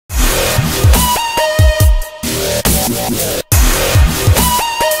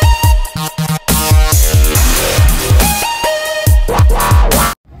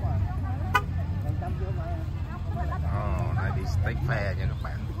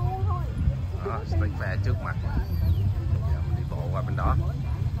steak pha trước mặt. Giờ mình đi bộ qua bên đó.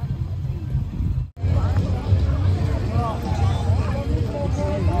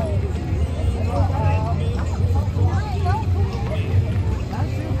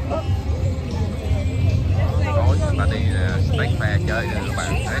 Tối chúng ta đi steak pha chơi rồi các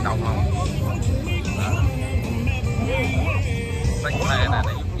bạn, thấy đông không? Steak pha này nó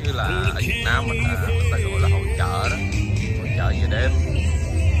giống như là ở Việt Nam mình ta gọi là hội chợ đó, hội chợ về đêm.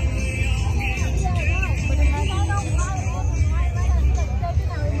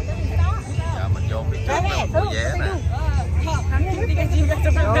 Giờ mình vô phía trước đó mình mua vé nè.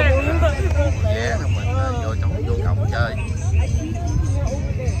 Vé rồi mình vô trong vô cổng chơi.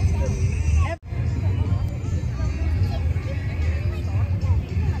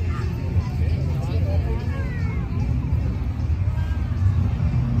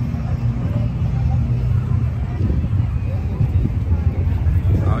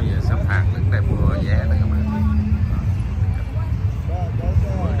 Giờ xếp hàng đứng đây mua vé này các bạn.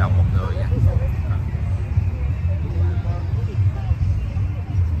 10 đồng một người nha.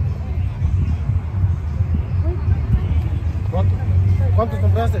 ¿Cuánto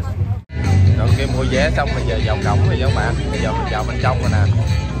compraste? Rồi kia mua vé xong bây giờ vào cổng rồi các bạn. Bây giờ mình vào bên trong rồi nè.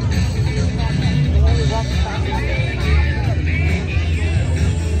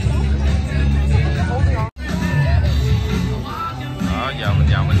 Đó, giờ mình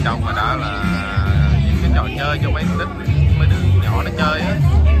vào bên trong rồi, đó là những cái trò chơi cho mấy đứa nhỏ nó chơi á.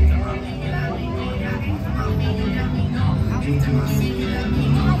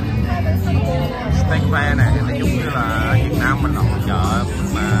 Steak pha này nó giống như là Việt Nam mình là hội chợ,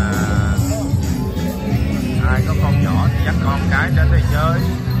 mà ai có con nhỏ thì dắt con cái đến đây chơi,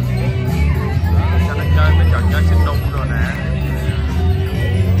 cho nó chơi mấy trò chơi xích đu rồi nè.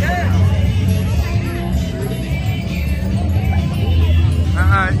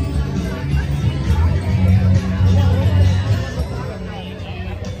 Ơi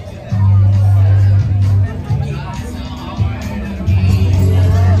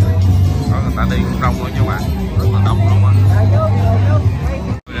người ta đi cũng đông rồi chứ bạn, rất là đông luôn á.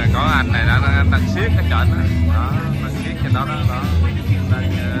 Có anh này đang siết cái trên đó, đang siết trên đó đó,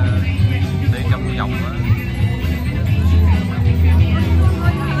 đang đi trong cái vòng đó.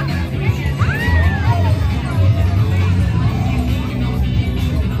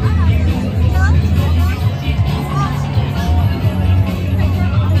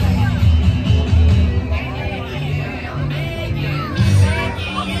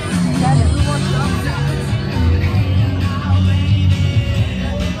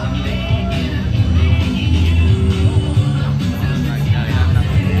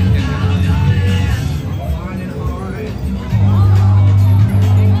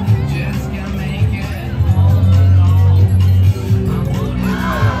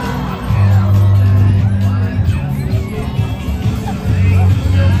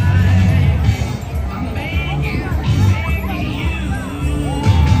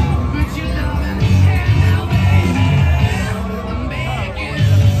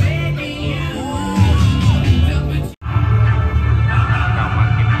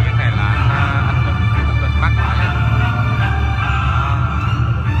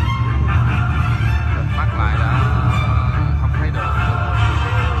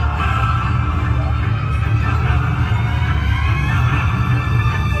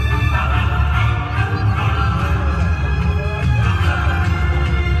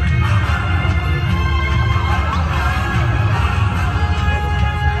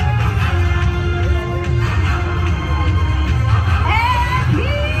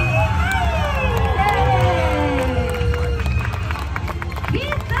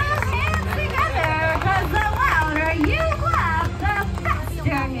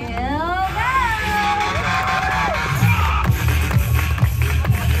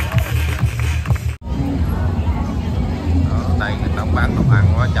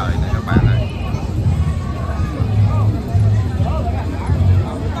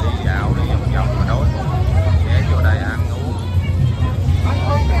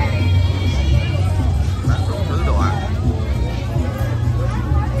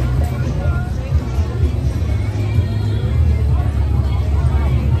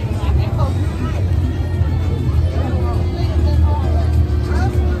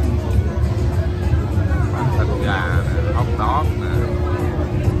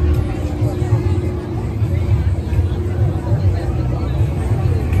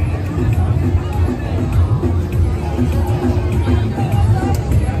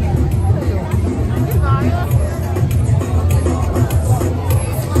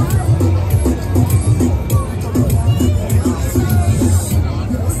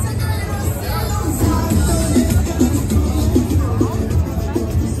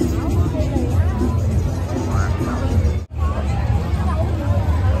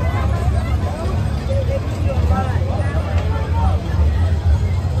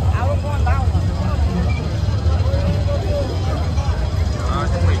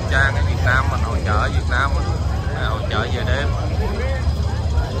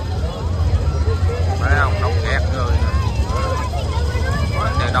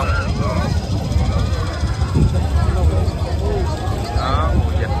 hơi đông. Đó,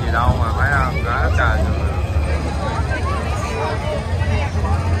 mùa dịch gì đâu mà phải không, quá trời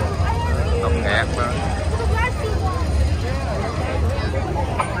đông nghẹt nữa.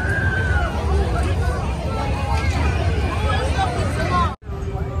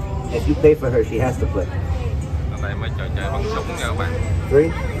 If you pay for her, she has to play. Đây mấy trò chơi bắn súng nha các bạn. 3?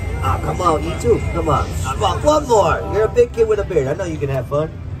 Come on, you too. Come on. One more. You're a big kid with a beard. I know you can have fun.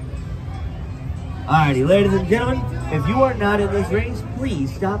 Alrighty, ladies and gentlemen, if you are not in this race,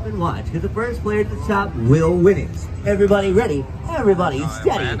 please stop and watch, because the first player at the top will win it. Everybody ready? Everybody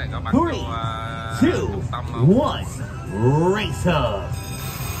steady. 3, 2, 1. Race up.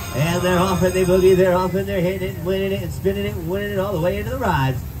 And they're off and they boogie. They're off and they're hitting it, winning it, and spinning it, and winning it all the way into the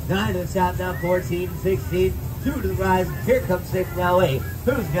rise. 9 to the top now, 14, 16. 2 to the rise. Here comes 6 now. 8.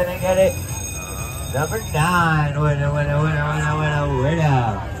 Who's gonna get it? Number 9. Winner, winner, winner, winner, winner, winner.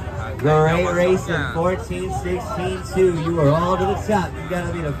 Great racing. 14, 16, 2. You are all to the top. You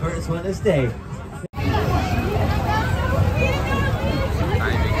gotta be the first one to stay.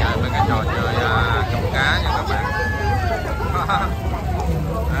 Đây mình chơi mấy cái trò chơi cắm cá nha các bạn.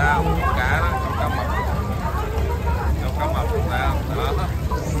 Không, cá đó, con cá mập. Con cá mập phải không? Đó.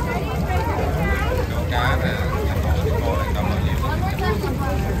 Con cá nè, cái con này đâu bao nhiêu.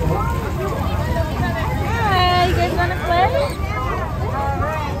 Hey, you guys wanna play?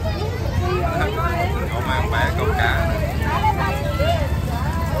 Con mang bé con cá nè.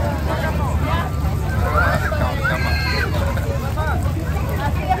 Con cá mập.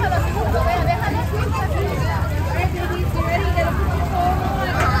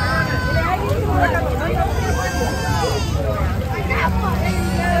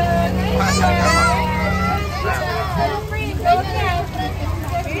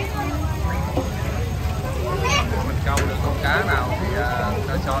 Mình câu được con cá nào thì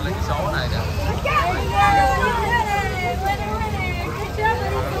ta cho lấy cái số này nè.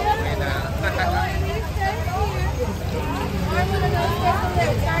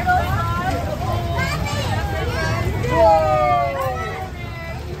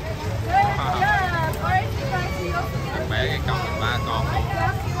 Bé cái câu được 3 con luôn.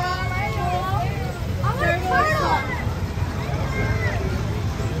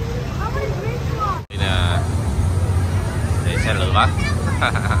 Đây nè, để xe lửa.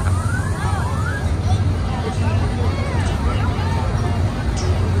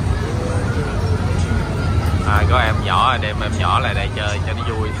 Có em nhỏ đem em nhỏ lại đây chơi cho nó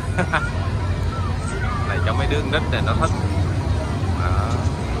vui. Này cho mấy đứa nít này nó thích.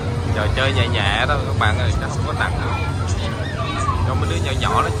 Trò chơi nhẹ nhẹ thôi các bạn ơi, không có nặng đâu. Cho mấy đứa nhỏ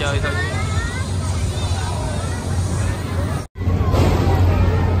nhỏ nó chơi thôi.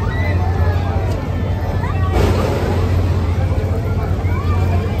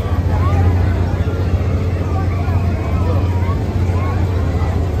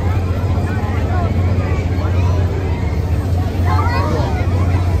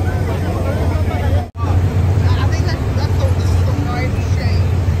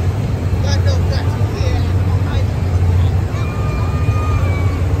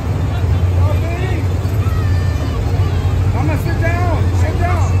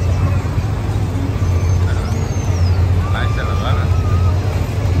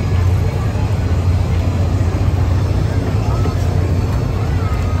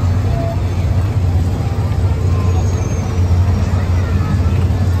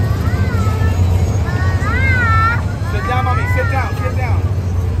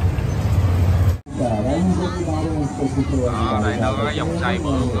 Đó, đây nó có cái dòng xoay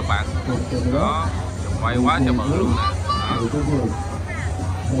bự các bạn. Đó, dòng quay quá trời bự luôn nè.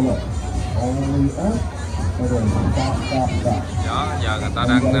 Đó, giờ người ta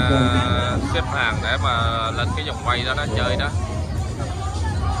đang xếp hàng để mà lên cái vòng quay đó, chơi đó.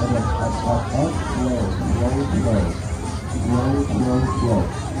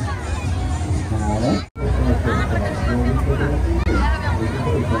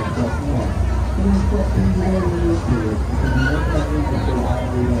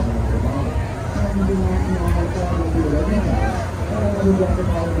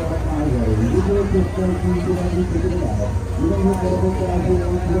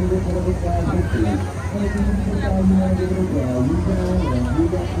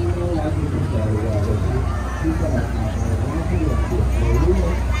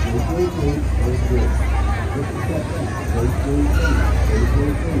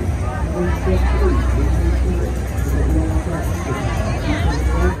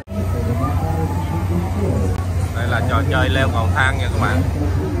 Đây là trò chơi leo cầu thang nha các bạn.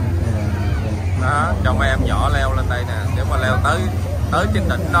 Đó, cho mấy em nhỏ leo lên đây nè, nếu mà leo tới tới trên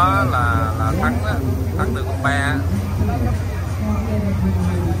đỉnh đó là thắng đó, thắng được con be.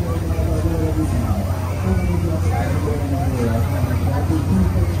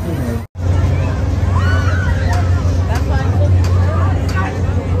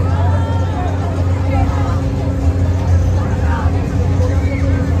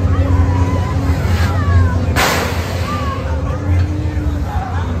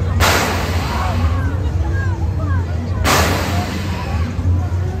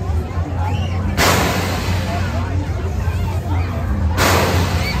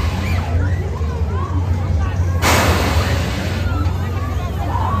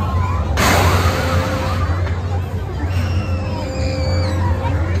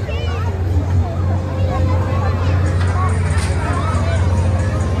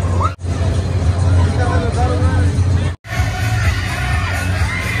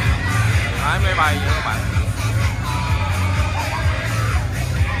 Máy bay nha các bạn.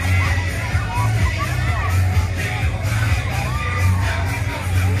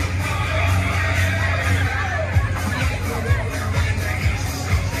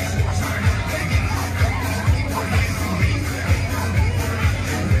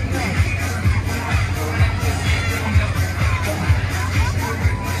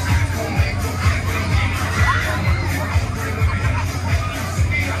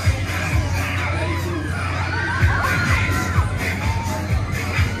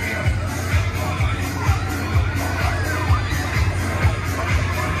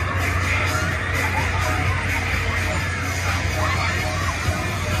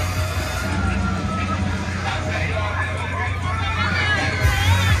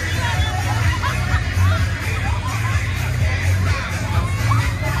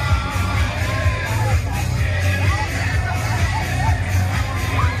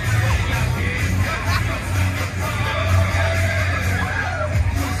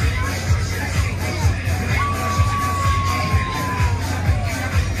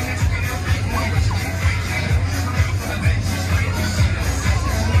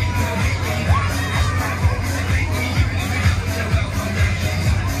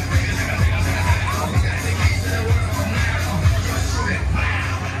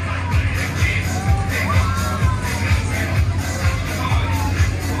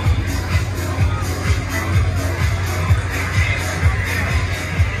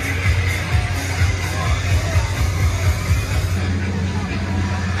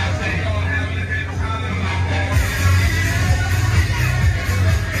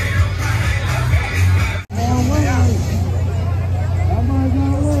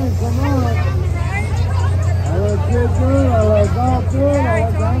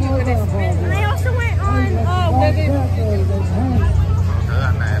 Thử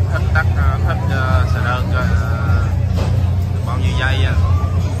anh này thích tắt thích sờ đơn bao nhiêu giây à.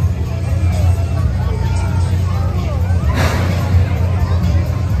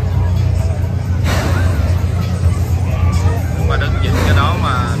 Mà đứng dịch cái đó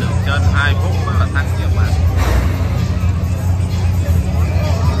mà được trên 2 phút đó là thắng chứ mà.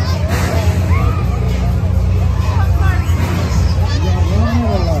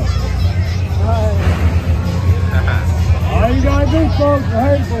 All you gotta do, folks, is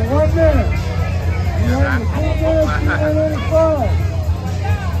head for 1 minute. You have 2 minutes, 2:05.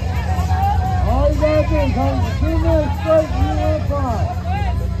 All you gotta do is hold for 2 minutes straight, 2:05.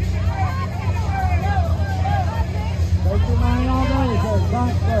 Take your mind all day, so it's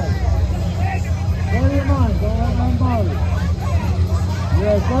not straight. Clear your mind, don't let them bother you. You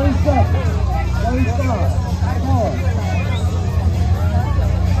have 30 seconds. 35. Come on.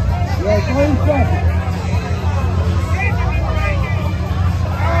 You have 30 seconds.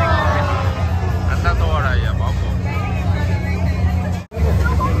 Anh đã thua rồi, giờ bỏ cuộc.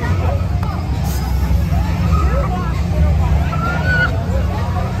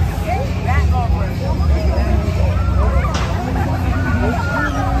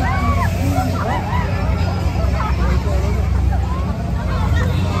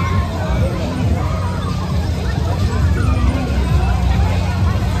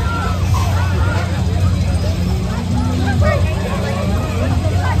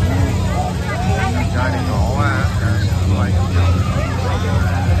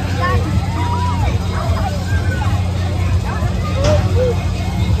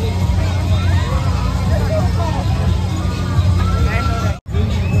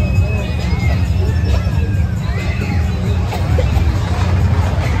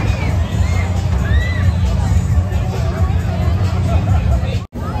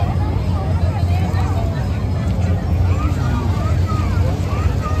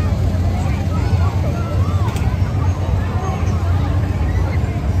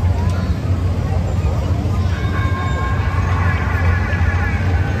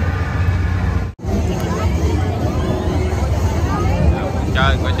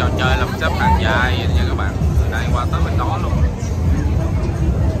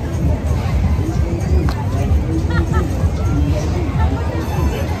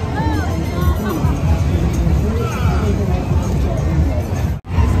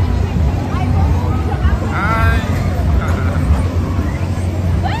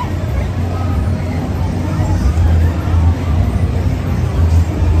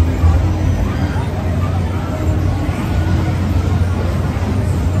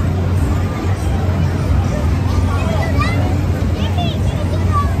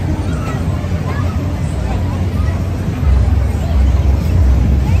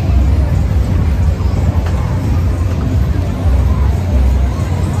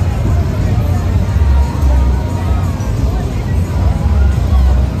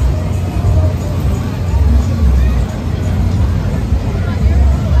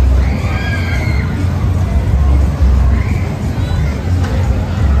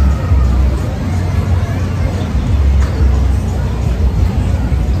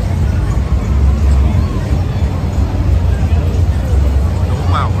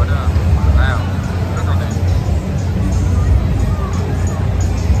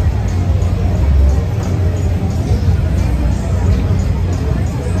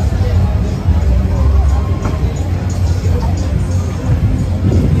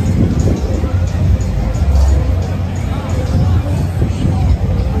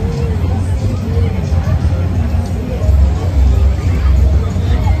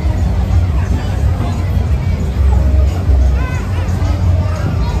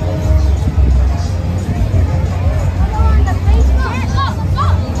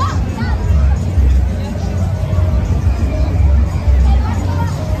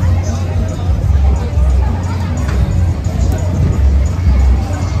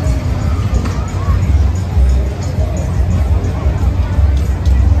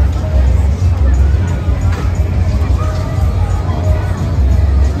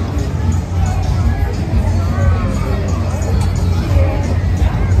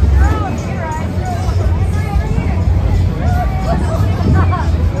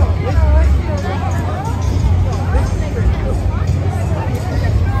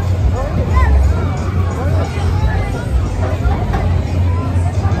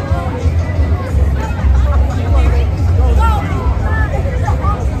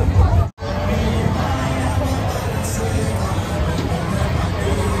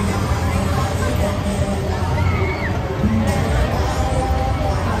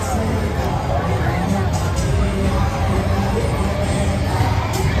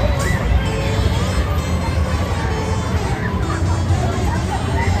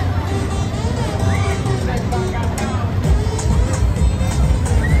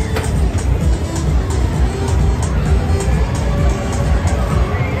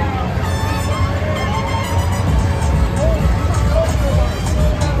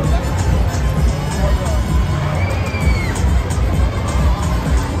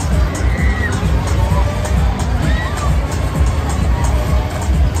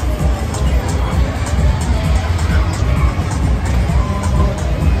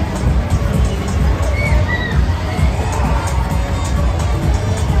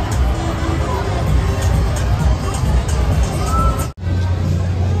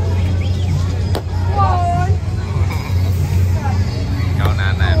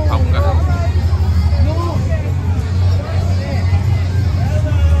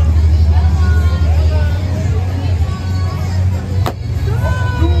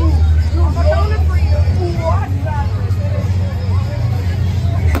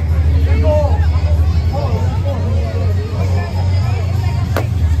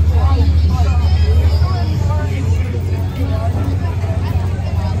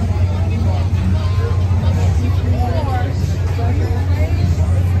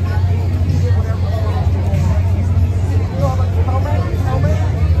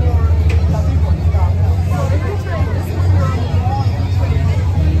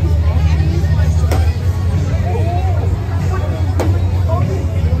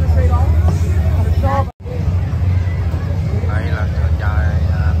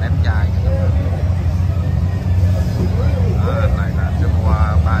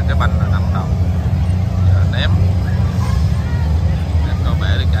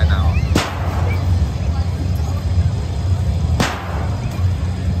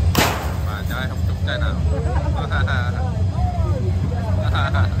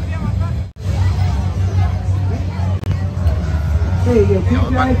 vô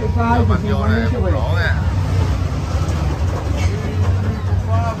bánh vô này một lỗ nha.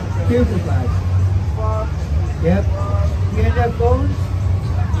 Here's the flag. Yep. You got enough phones?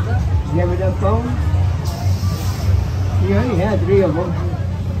 You have enough phones? You only had 3 of them.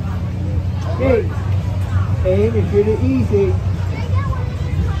 Okay. Aim and shoot it easy.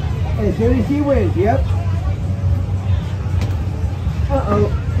 As soon as she wins, yep.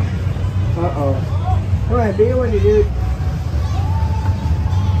 Uh-oh. Uh-oh. Come on, be what you do.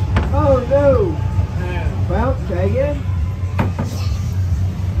 Oh, no. Well, try again.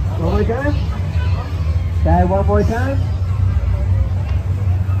 One more time. Try one more time.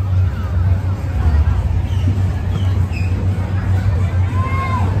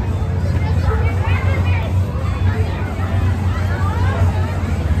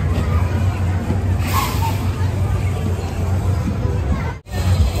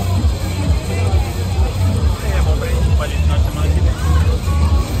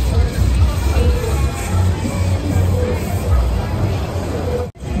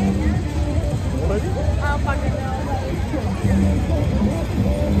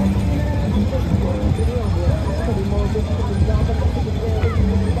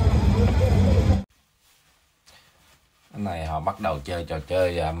 Cái này họ bắt đầu chơi trò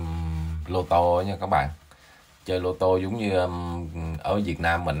chơi lô tô nha các bạn. Chơi lô tô giống như ở Việt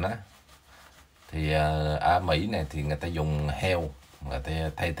Nam mình á, thì ở Mỹ này thì người ta dùng heo, người ta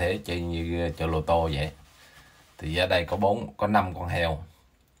thay thế chơi như chơi lô tô vậy. Thì ở đây có 5 con heo,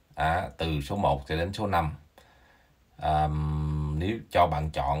 từ số 1 cho đến số 5. Nếu cho bạn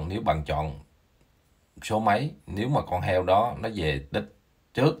chọn, nếu bạn chọn số mấy, nếu mà con heo đó nó về đích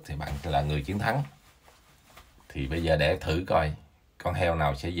trước thì bạn là người chiến thắng. Thì bây giờ để thử coi con heo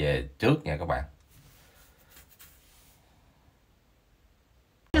nào sẽ về trước nha các bạn.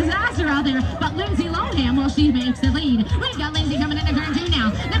 Disaster out there, but Lindsay Lohan, well, she makes the lead. We've got Lindsay coming into turn 2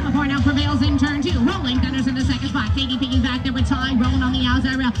 now. Number 4 now prevails in turn 2. Rolling Thunders in the second spot. Katie picking back there with Ty rolling on the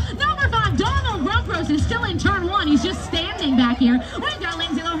outside rail. Number 5, Donald Rumprose is still in turn 1. He's just standing back here. We've got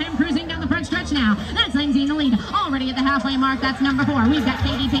Lindsay Lohan cruising down the front stretch now. That's Lindsay in the lead. Already at the halfway mark, that's number 4. We've got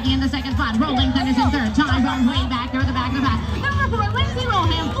Katie picking in the second spot. Rolling Thunders in third. Ty rolling way back there at the back of the pack. Number 4, Lindsay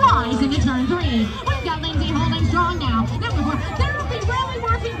Lohan flies into turn 3. We've got Lindsay holding strong now. Number 4, therapy really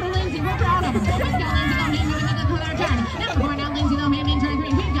working for Lindsay. We're proud of her. We've got Lindsay Lohan moving into the third turn. Number 4 now, Lindsay Lohan in turn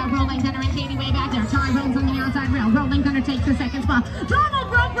 3. We've got Rolling Thunder and Katie way back there. Tyrone's on the outside rail. Rolling Thunder takes the second spot. Donald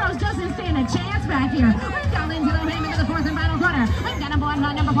Rumprose doesn't stand a chance back here. We've got Lindsay Lohan into the fourth and final quarter. We've got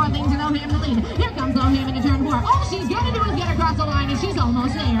number 4, Lindsay Lohan in the lead. Here comes Lohan into turn 4. All she's got to do is get across the line and she's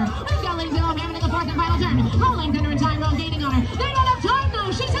almost there. We've got Lindsay Lohan into the fourth and final turn. Rolling Thunder and Tyrone gaining on her. They don't have time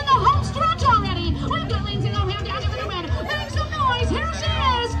though. She's in the home stretch already. We've got Lindsay Lohan down here for the win. Make some noise. Here she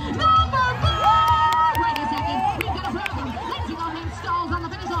is. Number 4. Wait a second. We've got a problem. Lindsay Lohan stalls on the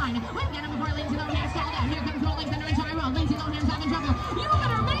finish line. We've got number 4, Lindsay Lohan stalled out. Here comes Rolling Thunder and Tyrone. Lindsay Lohan's having trouble. You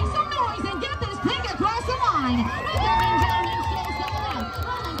better make some noise and get this pig across the line. We've got Lindsay Lohan still stalled out.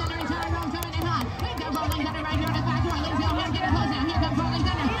 Rolling Thunder and Tyrone coming in hot. We've got Rolling Thunder right here on the back door. Lindsay Lohan getting close now. Here comes Rolling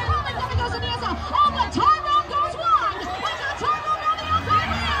Thunder. Rolling Thunder goes to the outside. Oh, but Tyrone goes wide. We've got Tyrone on the outside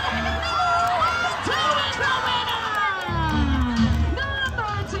rail. Number 2 is the winner.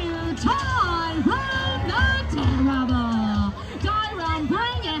 Number 2, Tyrone the Terrible. Tyrone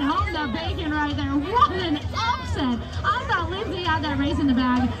bringing home the bacon right there. What an upset. I thought Lindsay had that race in the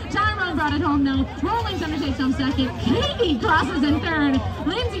bag. Tyrone brought it home though. Rolling Thunder takes home second. Katie crosses in third.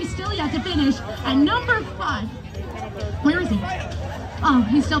 Lindsay still yet to finish. And number 5. Where is he? Oh,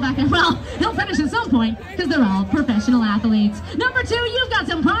 he's still back there. Well, he'll finish at some point because they're all professional athletes. Number 2, you've got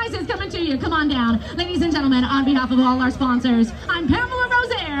some prizes coming to you. Come on down. Ladies and gentlemen, on behalf of all our sponsors, I'm Pamela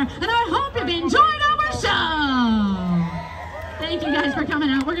Rosaire, and I hope you've enjoyed our show. Thank you guys for coming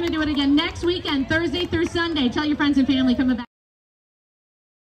out. We're going to do it again next weekend, Thursday through Sunday. Tell your friends and family, come back.